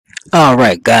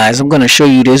Alright guys, I'm going to show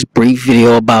you this brief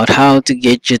video about how to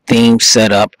get your theme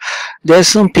set up. There's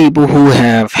some people who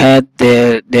have had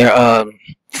their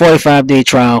 45-day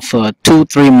trial for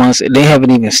 2-3 months. They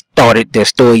haven't even started their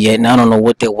store yet, and I don't know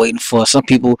what they're waiting for. Some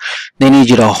people, they need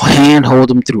you to hand hold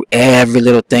them through every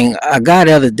little thing. A guy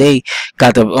the other day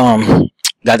got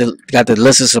the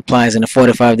list of supplies in the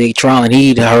 45-day trial, and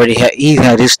he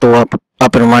had his store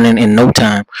up and running in no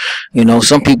time.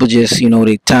 Some people just,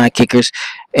 they tie kickers.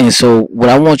 And so what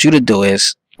I want you to do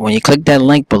is, when you click that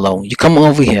link below, you come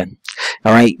over here.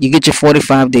 All right, you get your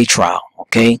 45-day trial.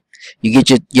 Okay, you get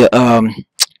your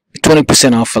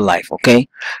 20% off for life. Okay,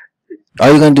 all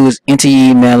you're gonna do is enter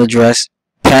your email address,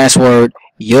 password,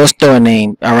 your store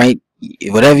name. All right,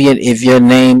 whatever if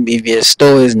your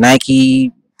store is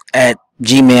Nike at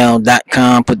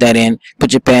gmail.com, put that in.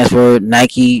 Put your password,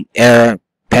 Nike error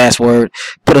password.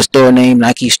 Put a store name,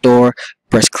 Nike store.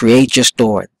 Press create your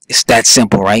store. It's that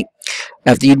simple, right?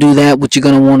 After you do that, what you're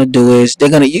gonna want to do is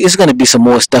it's gonna be some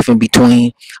more stuff in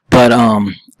between, but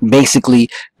basically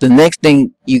the next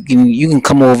thing you can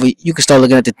come over, you can start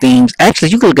looking at the themes. Actually,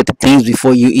 you can look at the themes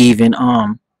before you even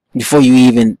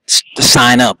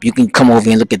sign up. You can come over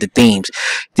and look at the themes.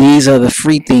 These are the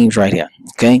free themes right here.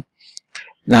 Okay.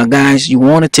 Now, guys, you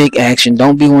want to take action.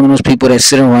 Don't be one of those people that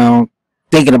sit around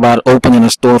thinking about opening a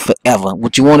store forever.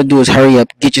 What you want to do is hurry up,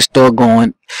 get your store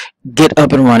going, get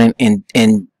up and running,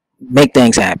 and make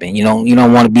things happen. You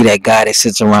don't want to be that guy that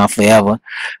sits around forever.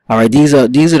 All right, these are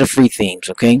the free themes.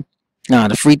 Okay. Now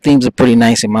the free themes are pretty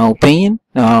nice in my opinion.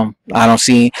 I don't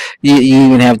see you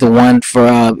even have the one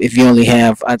for if you only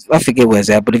have I forget where's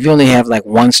that, but if you only have like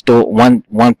one store,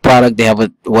 one product, they have a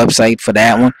website for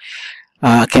that one.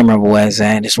 I can't remember where it's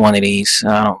at. It's one of these.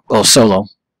 Solo.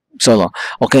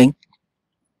 Okay.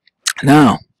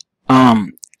 Now, all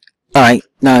right.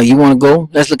 Now you want to go?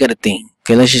 Let's look at a theme.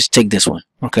 Okay, let's just take this one.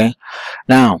 Okay.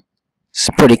 Now, it's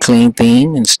a pretty clean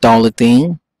theme. Install the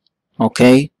theme.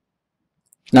 Okay.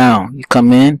 Now you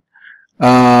come in.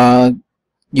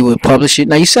 You would publish it.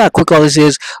 Now you see how quick all this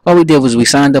is. All we did was we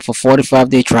signed up for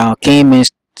 45-day trial. Came in,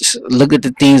 look at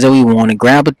the themes that we wanted,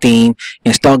 grab a theme,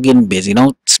 and start getting busy.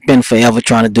 Don't spend forever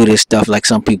trying to do this stuff like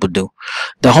some people do.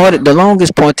 The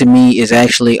longest part to me is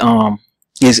actually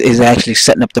is actually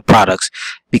setting up the products,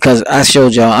 because I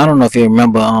showed y'all. I don't know if you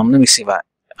remember. Let me see if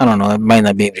I don't know. I might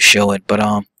not be able to show it,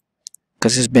 but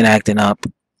because it's been acting up.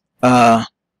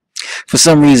 For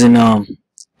some reason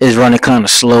it's running kind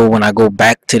of slow when I go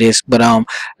back to this. But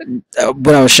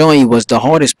what I was showing you was the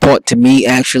hardest part to me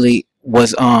actually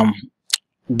was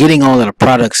getting all of the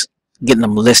products, getting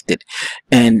them listed.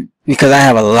 And because I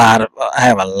have a lot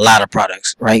of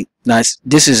products, right? Now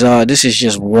this is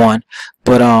just one,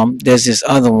 but there's this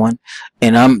other one,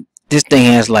 and this thing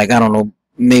has, like, I don't know,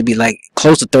 maybe like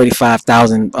close to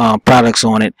 35,000 products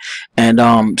on it.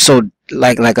 And so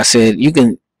like I said, you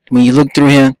can, when you look through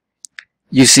here,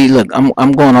 you see, look,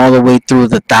 I'm going all the way through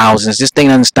the thousands. This thing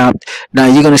doesn't stop. Now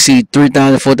you're gonna see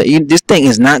 3,000, 4,000. This thing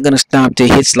is not gonna stop till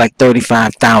it hits like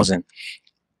 35,000.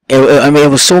 I mean, it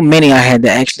was so many I had to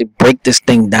actually break this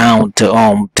thing down to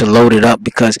load it up,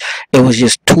 because it was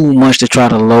just too much to try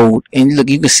to load. And look,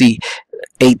 you can see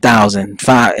 8,000,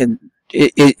 5.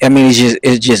 I mean,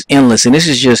 it's just endless. And this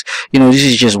is just, this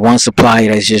is just one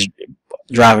supplier that's just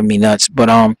driving me nuts. But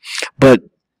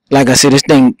like I said,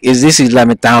 this is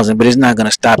 11,000, but it's not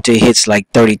gonna stop till it hits like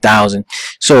 30,000.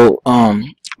 So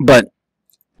but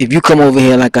if you come over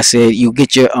here, like I said, you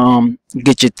get your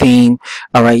theme.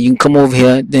 All right, you can come over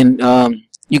here. Then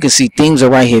you can see themes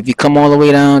are right here. If you come all the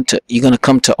way down to, you're gonna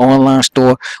come to online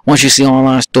store. Once you see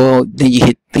online store, then you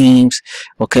hit themes.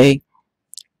 Okay.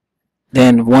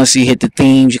 Then once you hit the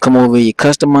themes, you come over here, you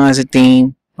customize the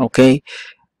theme. Okay.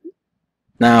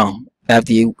 Now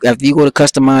after you go to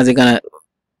customize, they're gonna,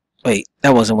 wait,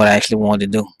 that wasn't what I actually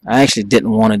wanted to do. I actually didn't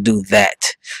want to do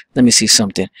that. Let me see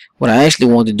something. What I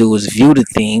actually wanted to do was view the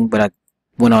theme, but I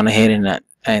went on ahead and I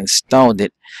installed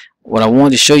it. What I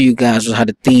wanted to show you guys was how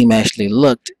the theme actually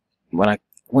looked, but I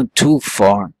went too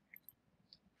far.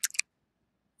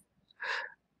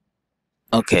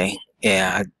 Okay,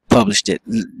 yeah, I published it.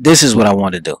 This is what I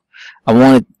wanted to do. I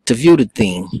wanted to view the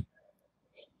theme.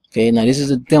 Okay, now this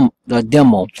is a demo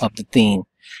of the theme.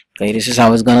 Okay, this is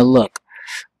how it's gonna look.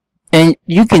 And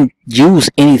you can use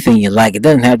anything you like. It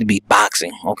doesn't have to be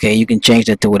boxing. Okay, you can change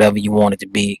that to whatever you want it to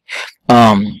be.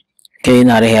 Okay,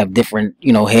 now they have different,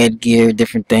 headgear,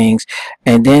 different things.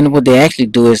 And then what they actually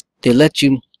do is they let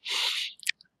you,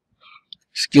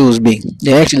 excuse me,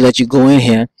 they actually let you go in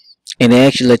here, and they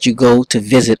actually let you go to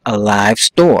visit a live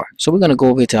store. So we're going to go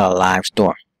over to our live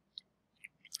store.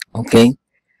 Okay.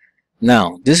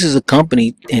 Now, this is a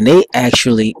company, and they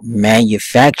actually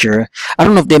manufacture. I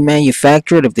don't know if they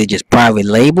manufacture it, if they just private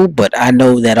label, but I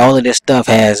know that all of this stuff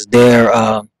has their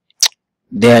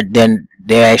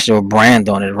actual brand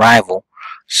on it, rival.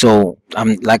 So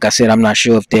I'm like I said, I'm not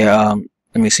sure if they're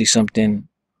let me see something.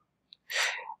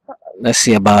 Let's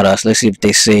see about us. Let's see if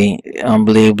they say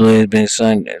unbelievable has been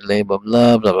son label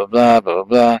blah blah blah blah blah blah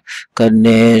blah. Cutting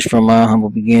edge from our humble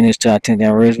beginnings to our 10th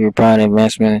anniversary. We're proud of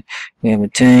investment we have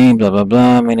attained. Blah blah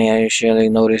blah. Many of you surely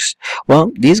noticed.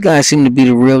 Well, these guys seem to be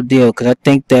the real deal because I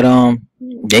think that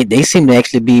they seem to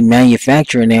actually be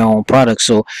manufacturing their own products.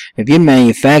 So if you're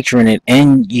manufacturing it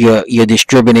and you're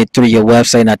distributing it through your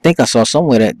website, and I think I saw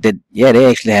somewhere that yeah, they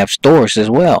actually have stores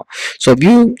as well. So if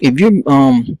you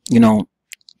you know,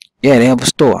 yeah, they have a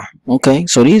store. Okay,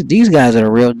 so these guys are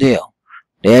the real deal.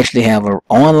 They actually have an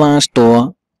online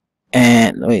store.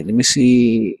 And wait, let me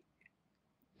see.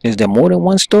 Is there more than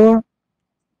one store?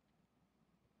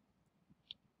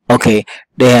 Okay,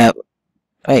 they have.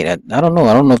 Wait, I don't know.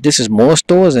 I don't know if this is more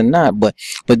stores or not. But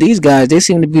these guys, they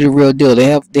seem to be the real deal.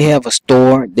 They have a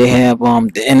store. They have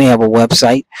and they have a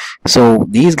website. So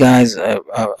these guys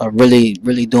are really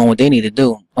doing what they need to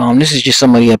do. This is just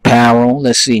some of the apparel.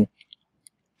 Let's see.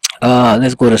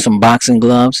 Let's go to some boxing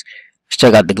gloves. Let's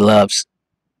check out the gloves.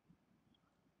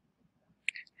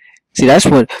 See, that's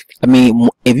what I mean.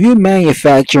 If you're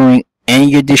manufacturing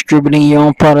and you're distributing your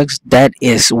own products, that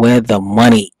is where the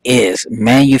money is.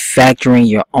 Manufacturing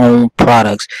your own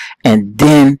products and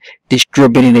then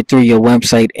distributing it through your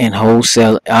website and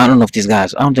wholesale. I don't know if these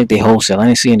guys, I don't think they wholesale. I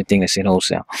didn't see anything that said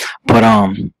wholesale. But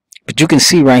you can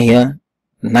see right here,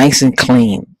 nice and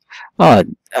clean. Oh,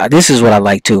 this is what I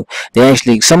like too. They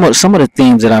actually some of the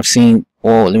themes that I've seen.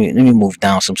 Oh, let me move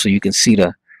down some so you can see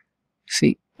the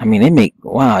see. I mean, they make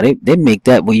wow. They make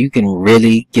that where you can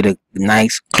really get a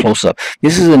nice close up.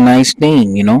 This is a nice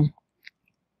theme, you know.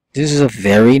 This is a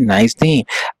very nice theme.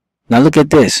 Now look at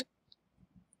this.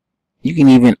 You can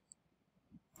even.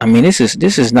 I mean, this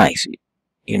is nice.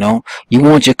 You know, you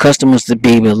want your customers to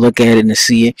be able to look at it and to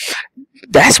see it.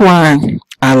 That's why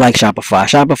I like Shopify.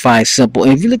 Shopify is simple.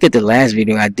 And if you look at the last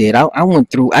video I did, I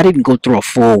went through, I didn't go through a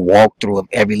full walkthrough of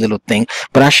every little thing,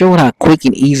 but I showed how quick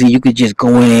and easy you could just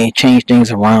go in and change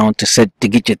things around to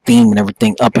get your theme and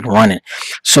everything up and running.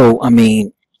 So, I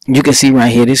mean, you can see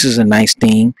right here, this is a nice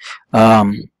theme.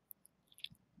 Yeah,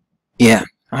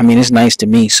 I mean, it's nice to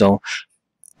me. So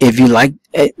if you like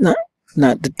it,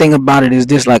 not the thing about it is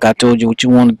this, like I told you, what you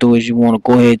want to do is you want to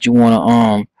go ahead, you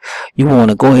want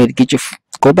to go ahead and get your,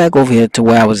 go back over here to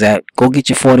where I was at, go get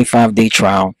your 45-day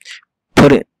trial,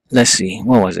 put it, let's see,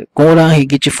 what was it, go down here,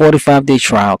 get your 45-day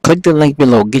trial, click the link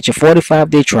below, get your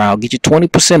 45-day trial, get your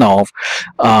 20% off,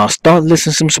 start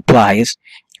listing some suppliers,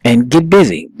 and get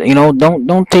busy. You know,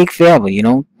 don't take forever, you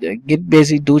know, get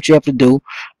busy, do what you have to do,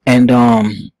 and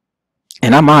I'm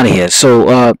out of here.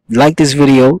 So like this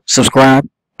video, subscribe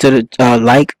to the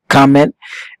like, comment,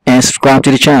 and subscribe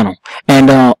to the channel. And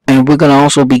we're gonna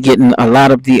also be getting a lot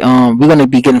of the we're gonna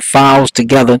be getting files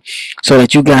together so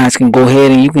that you guys can go ahead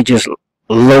and you can just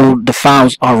load the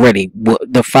files already.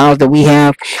 The files that we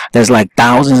have, there's like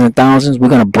thousands and thousands. We're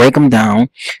gonna break them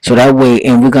down so that way,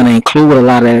 and we're gonna include a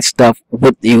lot of that stuff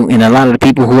with you. And a lot of the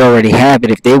people who already have it,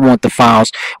 if they want the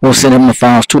files, we'll send them the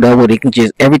files too. That way they can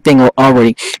just everything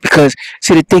already. Because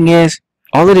see, the thing is,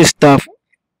 all of this stuff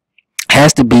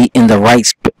has to be in the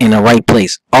right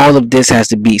place. All of this has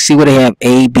to be. See where they have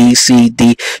A, B, C,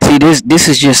 D. See, this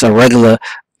is just a regular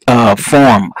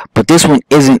form, but this one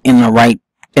isn't in the right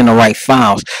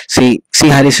files. See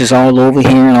how this is all over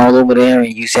here and all over there,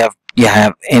 and you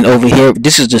have and over here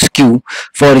this is the SKU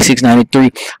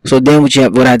 4693. So then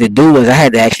what I had to do was I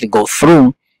had to actually go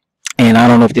through, and I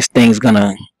don't know if this thing's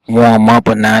gonna warm up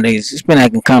or not. It's been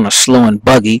acting kind of slow and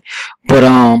buggy, but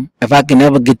if I can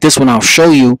ever get this one, I'll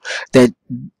show you that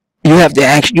you have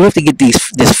to get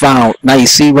this file. Now you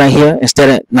see right here,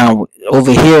 instead of now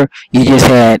over here you just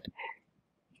had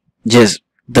just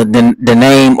the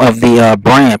name of the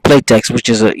brand Playtex, which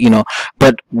is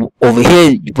but over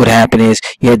here what happened is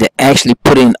you had to actually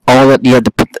put in all that.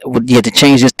 You had to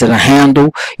change this to the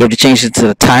handle, you have to change it to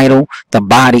the title, the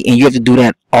body, and you have to do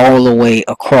that all the way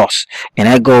across, and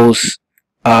that goes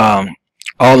all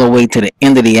the way to the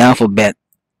end of the alphabet.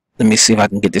 Let me see if I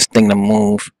can get this thing to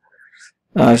move.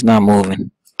 It's not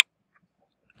moving.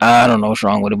 I don't know what's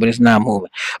wrong with it, but it's not moving.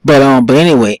 But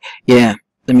anyway, yeah,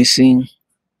 let me see.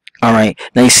 All right.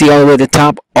 Now you see all the way at the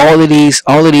top, all of these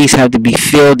have to be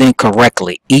filled in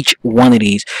correctly. Each one of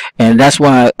these, and that's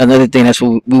why another thing. That's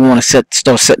what we want to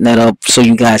start setting that up so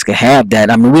you guys can have that.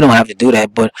 I mean, we don't have to do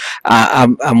that, but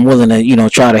I'm willing to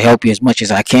try to help you as much as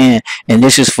I can. And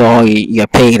this is for all your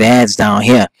paid ads down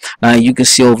here. Now you can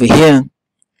see over here.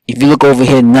 If you look over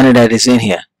here, none of that is in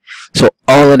here. So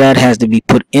all of that has to be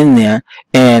put in there.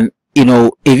 And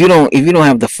if you don't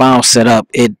have the file set up,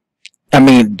 I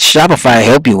mean, Shopify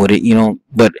help you with it,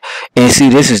 but and see,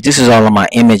 this is all of my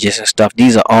images and stuff.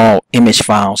 These are all image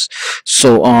files.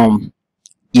 So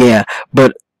yeah,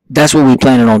 but that's what we're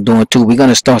planning on doing too. We're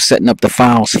gonna start setting up the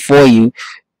files for you.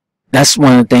 That's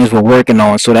one of the things we're working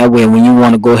on. So that way, when you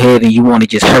want to go ahead and you want to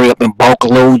just hurry up and bulk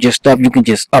load your stuff, you can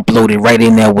just upload it right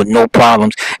in there with no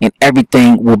problems, and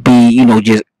everything will be,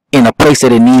 just in a place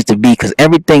that it needs to be. Because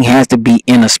everything has to be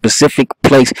in a specific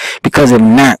place. Because if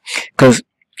not, because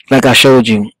like I showed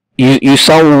you, you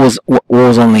saw what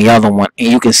was on the other one, and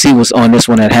you can see what's on this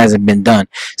one that hasn't been done.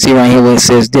 See right here where it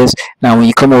says this. Now when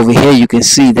you come over here, you can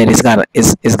see that it's got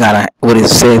a what it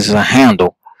says is a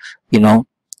handle.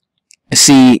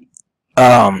 See,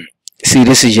 see,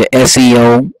 this is your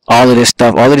SEO, all of this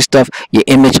stuff, your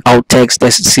image alt text.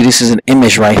 See, this is an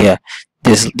image right here.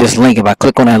 This link, if I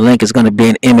click on that link, it's going to be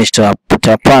an image to our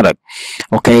product.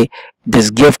 Okay, this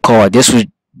gift card, this was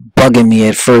bugging me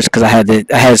at first because I had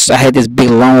this big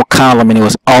long column and it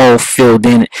was all filled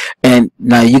in. And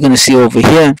now you're gonna see over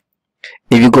here,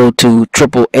 if you go to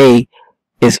AAA,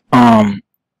 it's let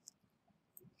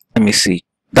me see,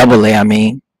 double A. I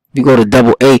mean, if you go to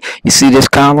double A, you see this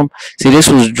column. See, this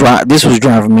was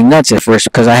driving me nuts at first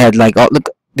because I had like, oh, look,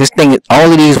 this thing,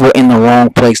 all of these were in the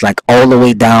wrong place, like all the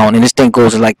way down, and this thing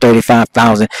goes to like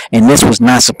 35,000, and this was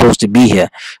not supposed to be here.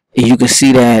 You can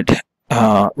see that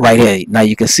right here. Now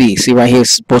you can see right here,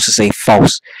 it's supposed to say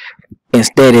false.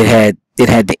 Instead, it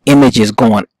had the images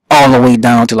going all the way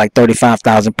down to like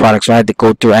 35,000 products. So I had to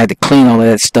go through, I had to clean all of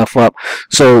that stuff up.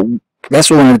 So that's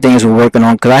one of the things we're working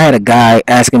on, because I had a guy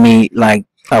asking me like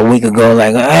a week ago,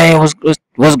 like, hey, what's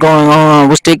going on?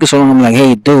 What's taking so long? I'm like,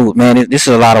 hey, dude, man, this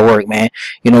is a lot of work, man.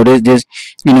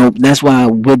 That's why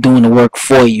we're doing the work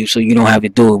for you, so you don't have to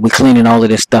do it. We're cleaning all of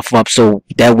this stuff up, so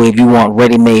that way, if you want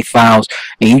ready-made files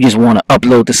and you just want to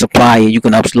upload the supplier, you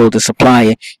can upload the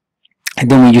supplier. And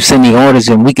then when you send the orders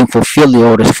in, we can fulfill the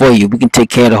orders for you. We can take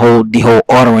care of the whole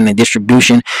ordering and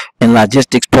distribution and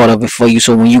logistics part of it for you.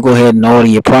 So when you go ahead and order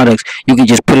your products, you can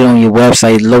just put it on your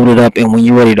website, load it up, and when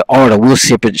you're ready to order, we'll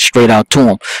ship it straight out to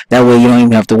them. That way you don't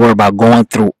even have to worry about going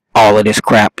through all of this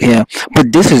crap here.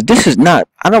 But this is not,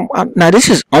 now this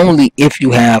is only if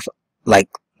you have like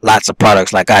lots of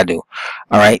products like I do.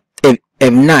 All right.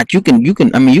 If not, you can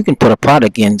put a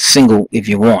product in single if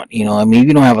you want. If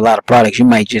you don't have a lot of products, you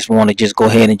might just want to just go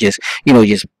ahead and just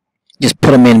put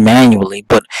them in manually.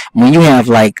 But when you have,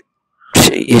 like,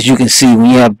 as you can see, when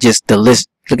you have just the list,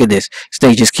 look at this,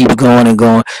 stage just keeps going and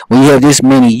going. When you have this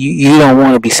many, you don't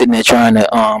want to be sitting there trying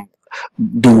to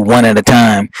do one at a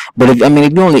time. But if you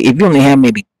only have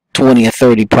maybe 20 or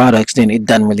 30 products, then it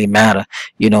doesn't really matter.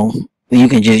 You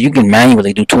can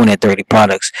manually do 20 or 30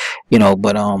 products.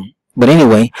 But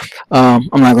anyway, I'm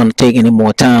not going to take any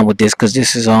more time with this, because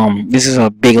this is a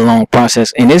big long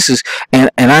process, and I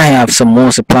have some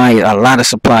more suppliers, a lot of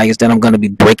suppliers that I'm going to be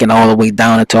breaking all the way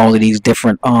down into all of these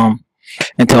different different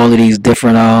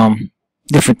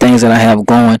things that I have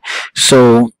going.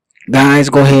 So guys,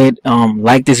 go ahead,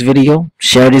 like this video,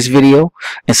 share this video,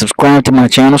 and subscribe to my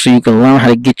channel so you can learn how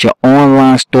to get your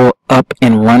online store up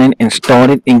and running and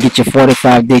started, and get your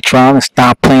 45-day trial and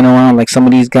stop playing around like some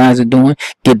of these guys are doing.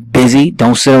 Get busy,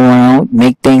 don't sit around,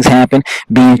 make things happen,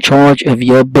 be in charge of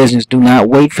your business. Do not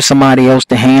wait for somebody else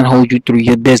to handhold you through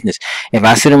your business. If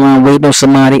I sit around waiting on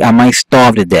somebody, I might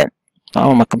starve to death.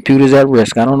 Oh, my computer's at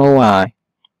risk, I don't know why.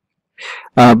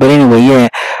 But anyway, yeah,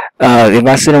 if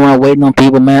I sit around waiting on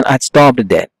people, man, I'd starve to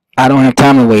death. I don't have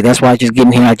time to wait. That's why I just get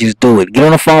in here, I just do it. Get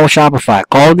on the phone with Shopify.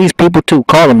 Call these people too.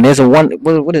 Call them. There's a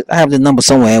I have the number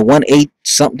somewhere. 1-8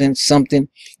 something.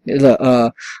 There's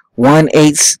a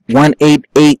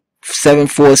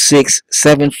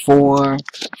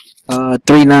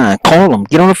 1-877467439. Call them.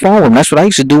 Get on the phone with them. That's what I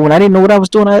used to do when I didn't know what I was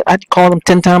doing. I'd call them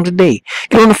 10 times a day.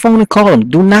 Get on the phone and call them.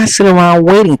 Do not sit around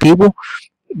waiting, people.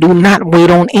 Do not wait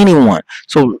on anyone.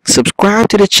 So subscribe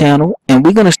to the channel, and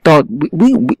we're gonna start.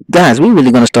 Guys, we're really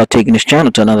gonna start taking this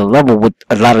channel to another level with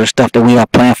a lot of the stuff that we are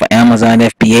planning for Amazon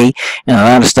FBA, and a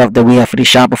lot of stuff that we have for the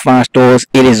Shopify stores.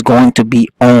 It is going to be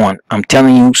on. I'm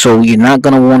telling you. So you're not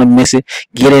gonna want to miss it.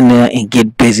 Get in there and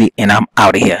get busy. And I'm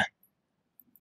out of here.